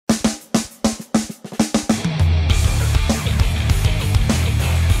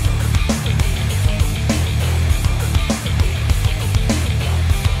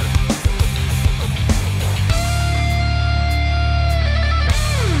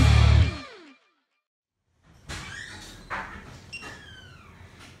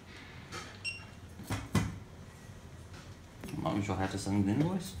I'm sure how to send an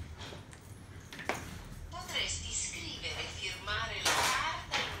invoice. Potresti scrivere e firmare la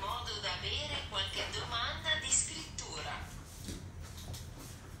carta in modo da avere qualche domanda di scrittura.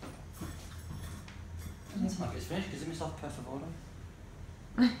 Doesn't sound like it's finished, because it myself per favore.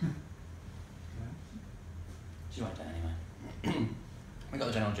 She won't do it anyway. We got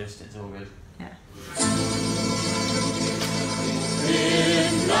the general gist, it's all good. Yeah.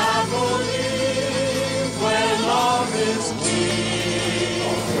 In Napoli, where love is king.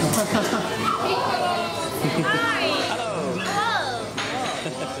 Hi! Hello!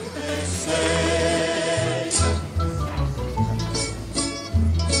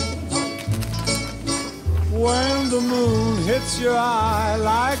 When the moon hits your eye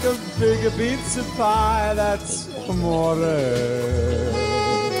like a big pizza pie, that's amore.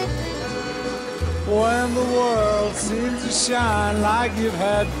 When the world seems to shine like you've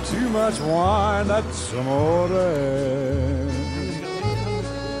had too much wine, that's amore.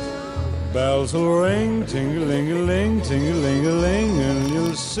 Bells will ring, ting-a-ling-a-ling, ting-a-ling-a-ling, and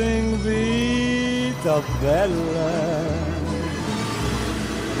you'll sing Vita Bella.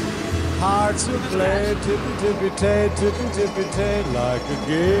 Hearts will play tippy-tippy-tay, tippy-tippy-tay, like a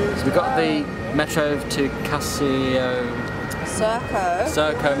gay. So we got the metro to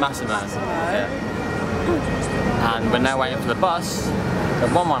Circo Massimo. Yeah. And we're now waiting for the bus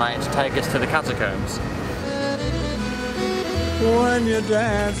at 118 to take us to the Catacombs. When you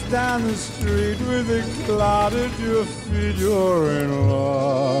dance down the street with a cloud at your feet, you're in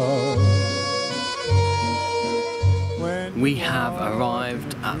love. We have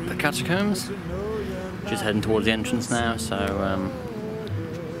arrived at the Catacombs. Just heading towards the entrance now, so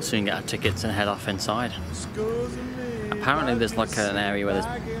soon get our tickets and head off inside. Apparently there's like an area where there's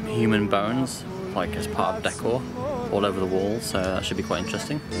human bones, like as part of decor, all over the walls, so that should be quite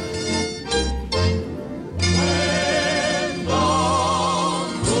interesting.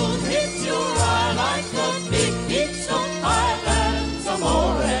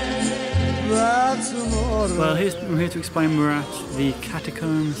 Well, I'm here to explain we're at the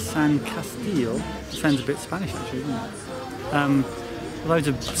Catacombs San Castillo. Sounds a bit Spanish actually, doesn't it? Loads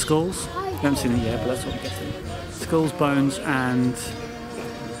of skulls. We haven't seen it yet, but that's what we're getting. Skulls, bones, and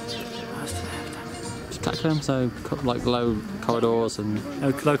Catacombs, so like low corridors and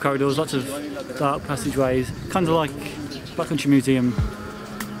low corridors, lots of dark passageways. Kind of like Black Country Museum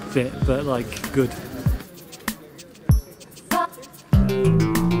bit, but like good.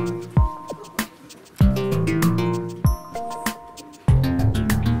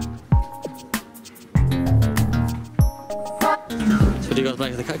 What do you guys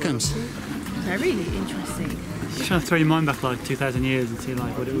make of the Catacombs? Very interesting. Just trying to throw your mind back like 2,000 years and see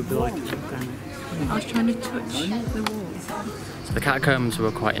like what it would be like down there. I was trying to touch the walls. So the Catacombs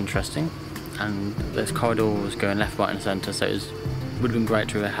were quite interesting, and this corridor was going left, right and centre, so it would have been great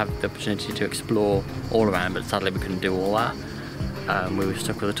to have the opportunity to explore all around, but sadly we couldn't do all that. We were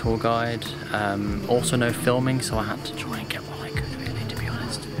stuck with a tour guide, also no filming, so I had to try and get what I could really, to be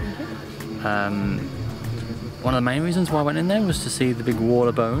honest. One of the main reasons why I went in there was to see the big wall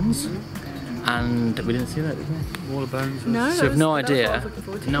of bones, and we didn't see that, did we? Wall of bones. No, so we've no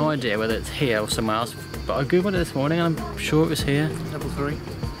idea whether it's here or somewhere else, but I googled it this morning and I'm sure it was here. Level 3.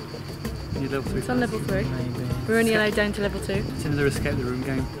 You need level 3. It's on level 3. Maybe. We're only allowed down to level 2. It's another escape the room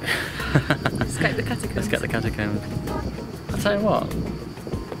game. Escape the Catacombs. Let's get the Catacombs. I'll tell you what,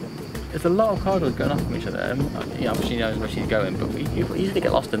 there's a lot of corridors going off from each other. You know, obviously you know where she's going, but you easily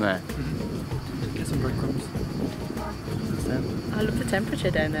get lost in there. Get some breadcrumbs. I love the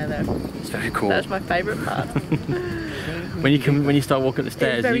temperature down there though. It's very cool. That's my favourite part. when you start walking up the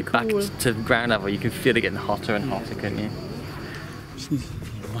stairs, very you back cool. to ground level, you can feel it getting hotter and hotter, can't you?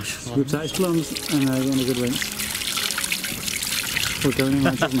 Scoops out his plums and getting a good rinse. We're going in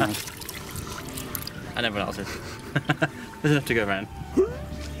like his mouth. And everyone else's. There's enough to go around.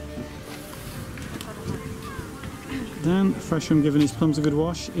 Then, fresh from giving his plums a good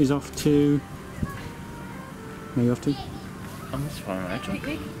wash, is off to... Where are you off to? On this one, Rachel.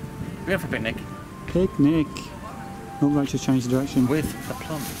 Picnic? We're going for a picnic. Picnic! Oh, Rachel's changed the direction. With the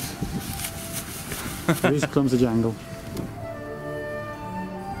plums. These plums are jangle.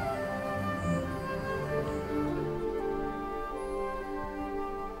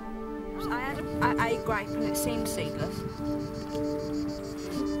 I ate grape and it seemed seedless.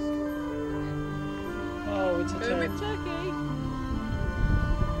 Oh, it's a turkey.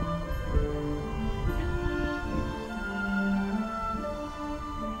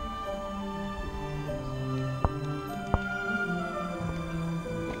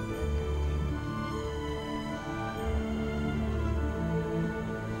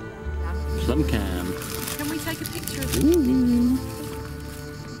 Plum cam. Can we take take a picture of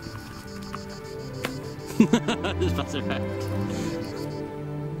Just pass it back.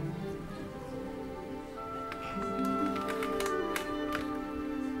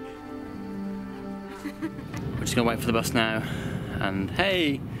 We're just gonna wait for the bus now, and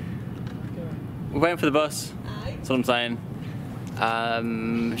hey, we're waiting for the bus. That's what I'm saying.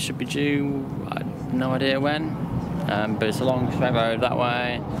 Should be due. I have no idea when, but it's a long straight road that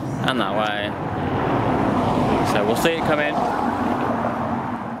way and that way. So we'll see it come in.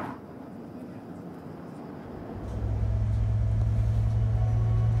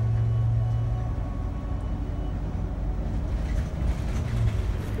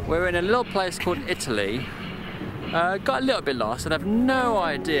 We're in a little place called Italy. Got a little bit lost and have no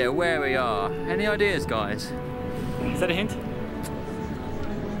idea where we are. Any ideas, guys? Is that a hint?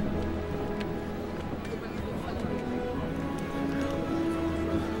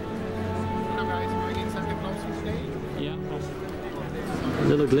 Yeah. A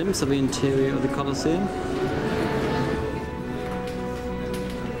little glimpse of the interior of the Colosseum.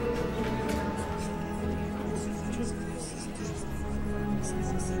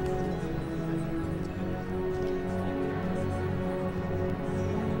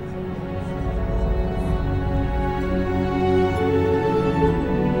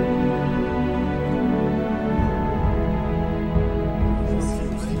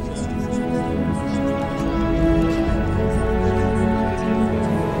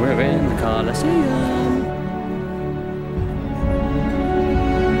 We're in the Colosseum.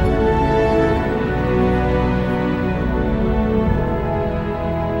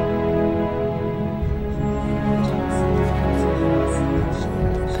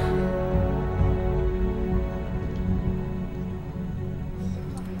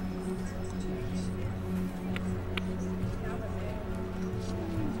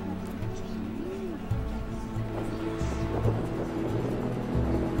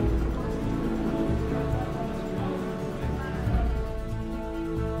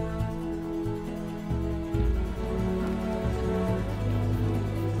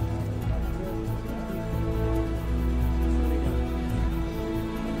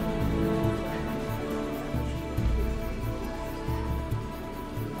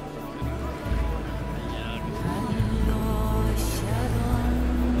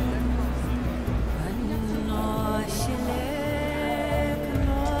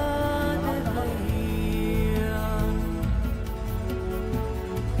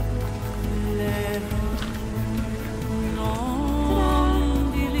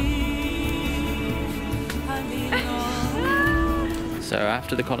 So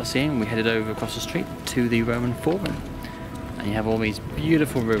after the Colosseum, we headed over across the street to the Roman Forum. And you have all these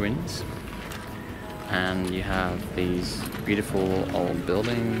beautiful ruins. And you have these beautiful old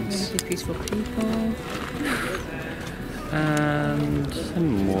buildings. These beautiful people. And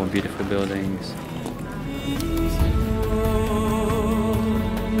some more beautiful buildings.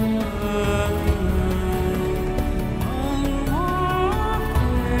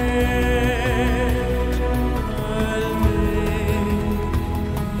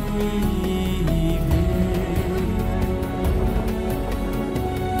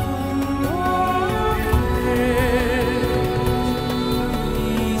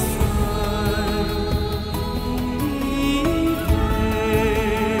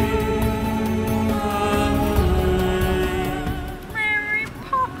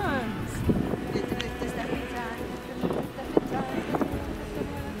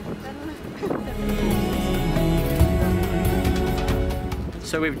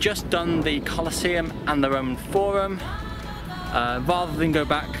 So we've just done the Colosseum and the Roman Forum. Rather than go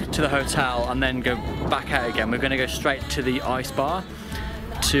back to the hotel and then go back out again, we're going to go straight to the ice bar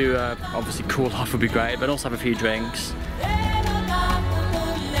to obviously cool off would be great, but also have a few drinks.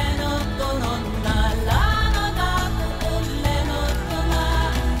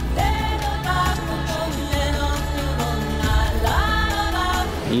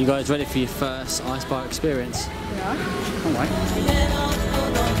 Are you guys ready for your first ice bar experience? Yeah. All right.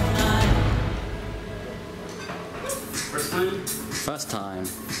 First time.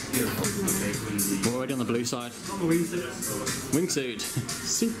 We're already on the blue side. Wingsuit. Wingsuit.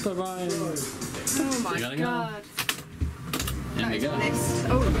 Super Ryan. Oh my god. There we go. This.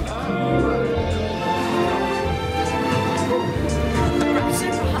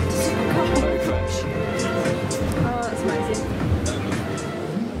 Super hot, super cold. Very fresh. Oh, that's amazing.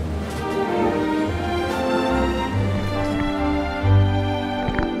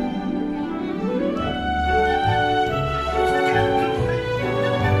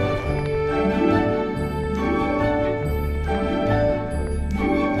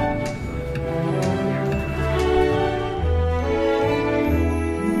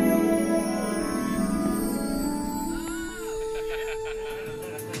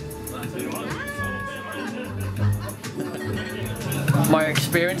 My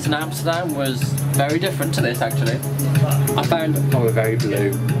experience in Amsterdam was very different to this actually. I found, oh we're very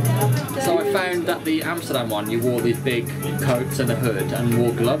blue. So I found that the Amsterdam one, you wore these big coats and a hood and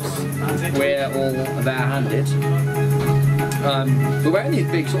wore gloves. We're all bare-handed. We're wearing these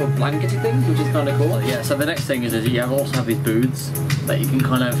big sort of blankety things, which is kind of cool. Yeah, so the next thing is you also have these booths that you can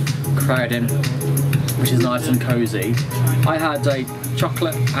kind of crowd in, which is nice and cozy. I had a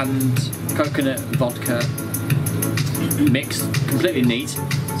chocolate and coconut vodka mix, completely neat,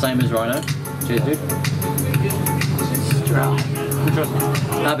 same as Rhino. Cheers, dude.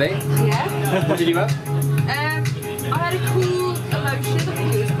 Abby? Yeah? What did you have? I had a cool emotion, I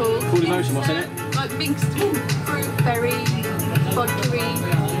think it was called. Cool emotion, what's in it? Like mixed fruit, berry, vodka-y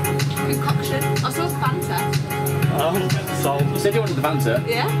concoction. I saw Fanta. Oh, sold. You said you wanted the Fanta?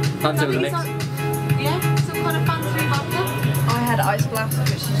 Yeah. Fanta with a mix? Yeah, some kind of Fanta-y vodka. I had ice blast,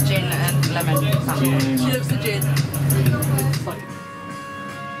 which is gin and lemon. She loves the gin.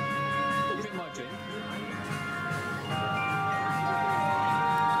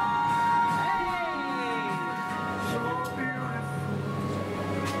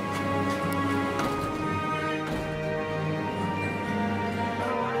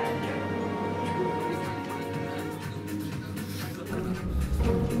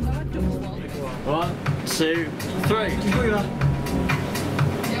 One, two, three.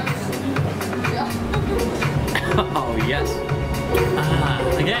 Oh yes.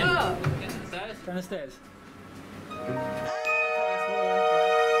 Again. Down the stairs.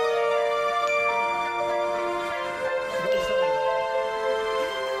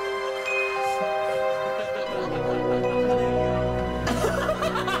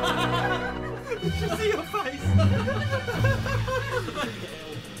 Just see your face.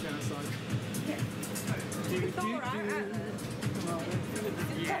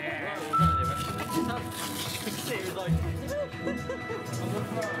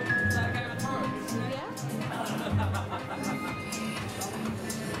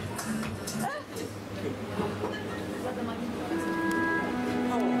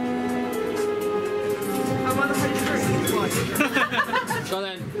 Go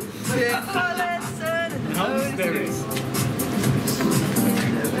then.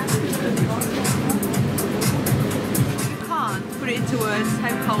 Can't put it into words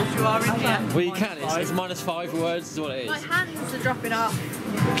how cold you are in here. Well, you can. It's -5 words is what it My is. hands are dropping off.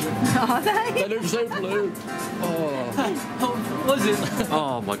 Are they? They look so blue. Oh. Was it?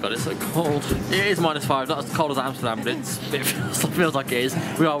 Oh my god, it's so cold. It is -5, not as cold as Amsterdam, but it feels like it is.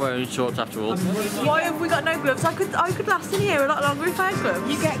 We are wearing shorts after all. Why have we got no gloves? I could last in here a lot longer if I had gloves.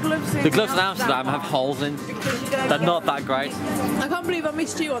 You get gloves in. The gloves in Amsterdam have holes in. They're not that great. I can't believe I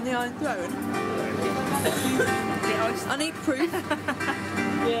missed you on the Iron Throne. I need proof.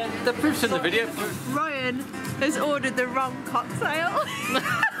 Yeah, the proof's in the video. Ryan has ordered the wrong cocktail.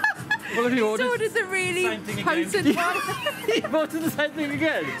 What have you He's ordered the really potent one. You've ordered the same thing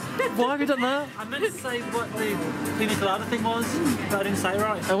again? Why have you done that? I meant to say what the pina colada thing was, but I didn't say it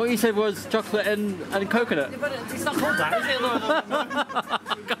right. And what you said was chocolate and coconut. It's not called that, is it?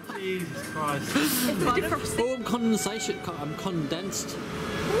 Jesus Christ. Oh, I'm condensation. I'm condensed.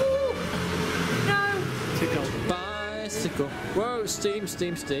 No. Bicycle. Whoa, steam,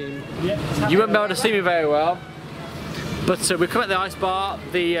 steam, steam. Yeah, You won't be able to see me very well. But we come at the ice bar,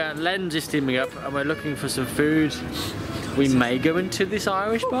 the lens is steaming up and we're looking for some food. We may go into this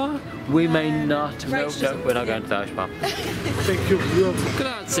Irish bar, we may not. No, we're not going to the Irish bar.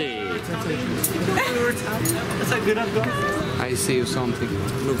 Grazie. that's how good I've got. I see you something.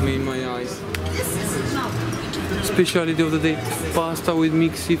 Look me in my eyes. Specialty of the day: pasta with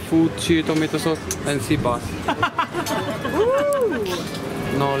mixed seafood, chili tomato sauce, and sea bass.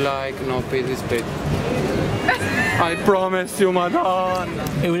 No like, no pay respect. I promise you, Madonna.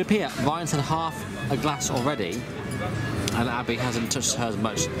 It would appear Ryan's had half a glass already and Abby hasn't touched hers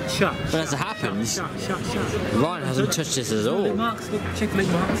much. Shut. But as it happens, Shut. Ryan hasn't touched this at all. Marks, look, check lip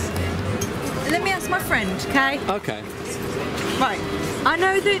marks. Let me ask my friend, okay? Okay. Right. I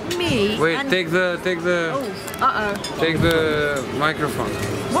know that me Wait, and... take the take the microphone.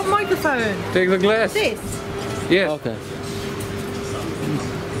 What microphone? Take the glass. This? Yes. Okay.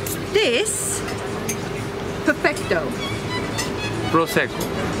 This? Perfecto. Prosecco.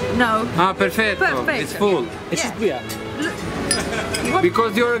 No. Ah, perfetto. Perfecto. It's full. It's just weird.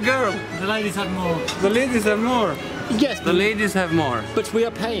 Because you're a girl. The ladies have more. The ladies have more. Yes, The ladies have more. but we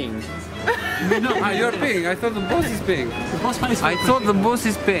are paying. Ah, you're paying. I thought the boss is paying. The boss pays for I thought the boss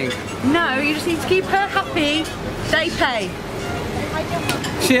is paying. No, you just need to keep her happy. They pay.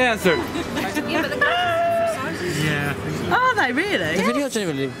 She answered. Yeah. Are they really? The video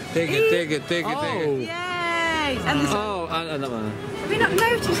genuinely. Take it. Oh. Yay! Hey, and the Oh, that one. have you not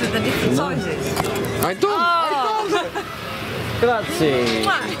noticed that the different sizes? I don't. Grazie.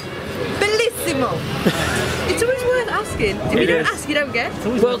 What? Bellissimo! It's always worth asking. If you don't ask, you don't get.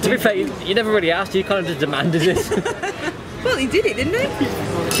 Well, to be fair, you never really asked, you kind of just demanded it. Well, he did it, didn't he?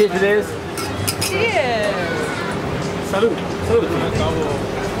 Cheers, it is. Cheers! Salud. Salud.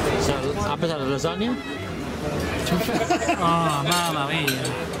 So, appetite of lasagna? Oh, mamma mia.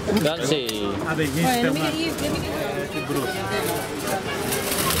 Grazie. Vabbè,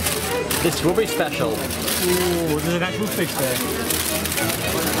 This will be special. Ooh, there's an actual fish there.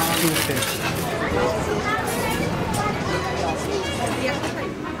 Actual fish.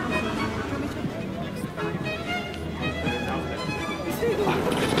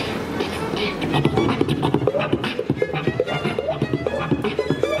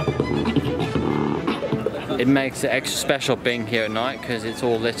 It makes it extra special being here at night because it's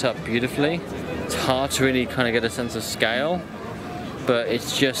all lit up beautifully. It's hard to really kind of get a sense of scale, but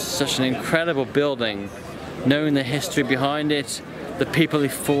it's just such an incredible building. Knowing the history behind it, the people who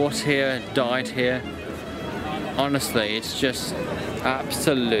fought here, died here. Honestly, it's just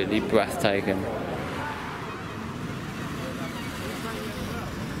absolutely breathtaking.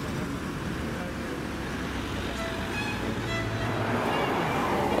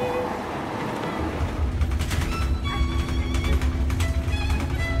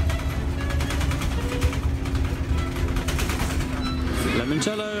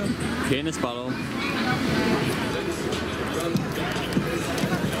 Limoncello, Pianist bottle.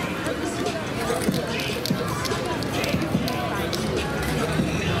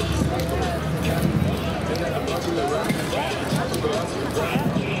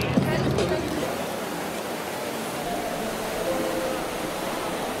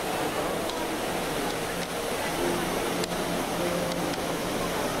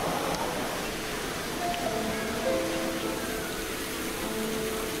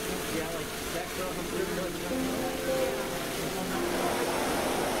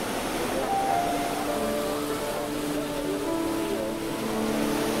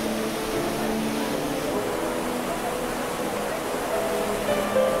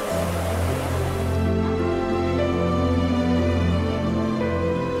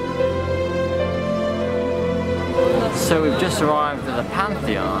 So we've just arrived at the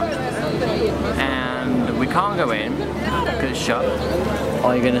Pantheon and we can't go in because it's shut.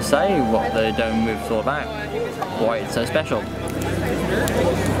 Are you going to say what the dome roof's all about? Why it's so special?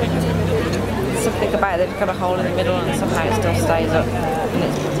 Something about it, they've got a hole in the middle and somehow it still stays up. And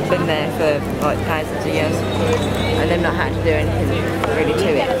it's been there for like thousands of years. And they've not had to do anything really to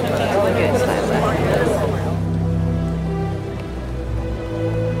it. They're going to stay up there.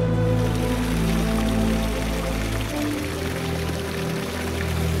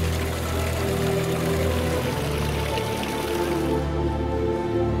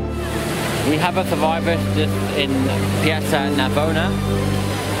 We have a survivor just in Piazza Navona,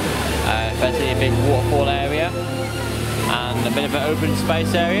 basically a big waterfall area and a bit of an open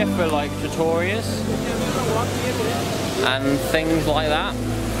space area for like tutorials and things like that.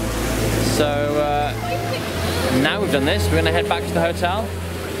 So now we've done this, we're going to head back to the hotel,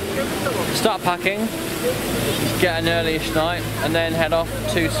 start packing, get an early-ish night and then head off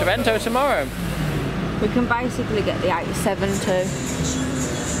to Sorrento tomorrow. We can basically get the 87 too.